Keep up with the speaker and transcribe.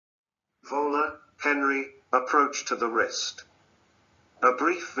Volar, Henry, approach to the wrist. A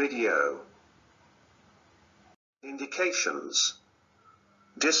brief video. Indications.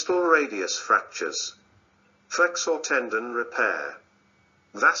 Distal radius fractures. Flexor tendon repair.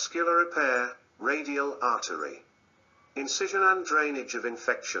 Vascular repair, radial artery. Incision and drainage of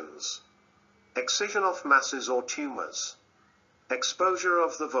infections. Excision of masses or tumors. Exposure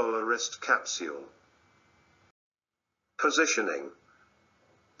of the volar wrist capsule. Positioning.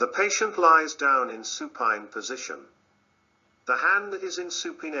 The patient lies down in supine position. The hand is in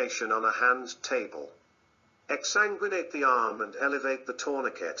supination on a hand table. Exsanguinate the arm and elevate the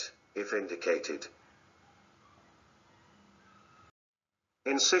tourniquet, if indicated.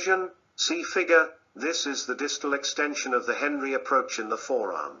 Incision, see figure. This is the distal extension of the Henry approach in the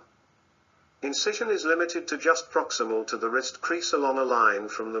forearm. Incision is limited to just proximal to the wrist crease along a line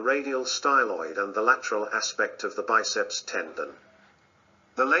from the radial styloid and the lateral aspect of the biceps tendon.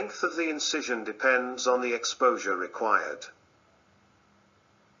 The length of the incision depends on the exposure required.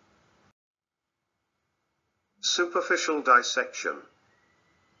 Superficial dissection.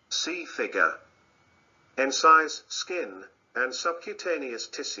 See figure. Incise skin and subcutaneous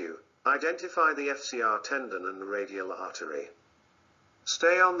tissue. Identify the FCR tendon and radial artery.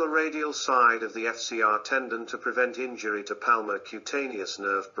 Stay on the radial side of the FCR tendon to prevent injury to palmar cutaneous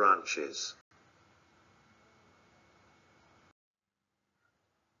nerve branches.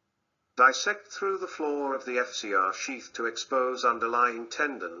 Dissect through the floor of the FCR sheath to expose underlying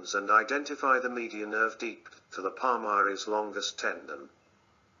tendons and identify the median nerve deep to the palmaris longus tendon.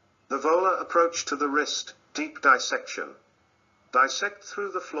 The volar approach to the wrist, deep dissection. Dissect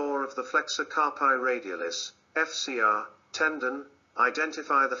through the floor of the flexor carpi radialis, FCR, tendon,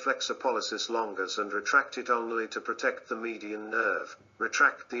 identify the flexor pollicis longus and retract it only to protect the median nerve.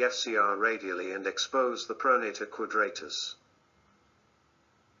 Retract the FCR radially and expose the pronator quadratus.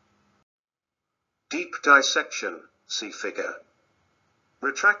 Deep dissection, see figure.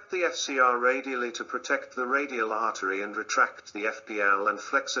 Retract the FCR radially to protect the radial artery and retract the FPL and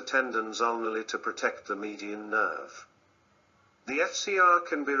flexor tendons only to protect the median nerve. The FCR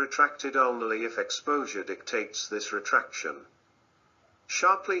can be retracted only if exposure dictates this retraction.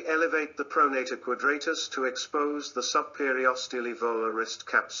 Sharply elevate the pronator quadratus to expose the subperiosteally volar wrist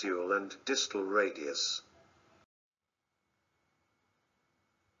capsule and distal radius.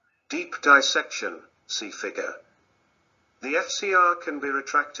 Deep dissection, see figure. The FCR can be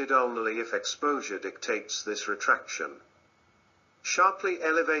retracted only if exposure dictates this retraction. Sharply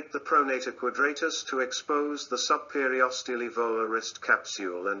elevate the pronator quadratus to expose the subperiosteally volar wrist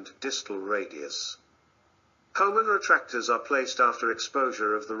capsule and distal radius. Homan retractors are placed after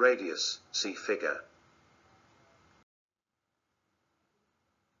exposure of the radius, see figure.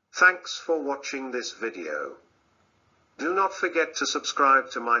 Thanks for watching this video. Do not forget to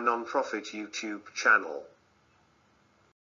subscribe to my non-profit YouTube channel.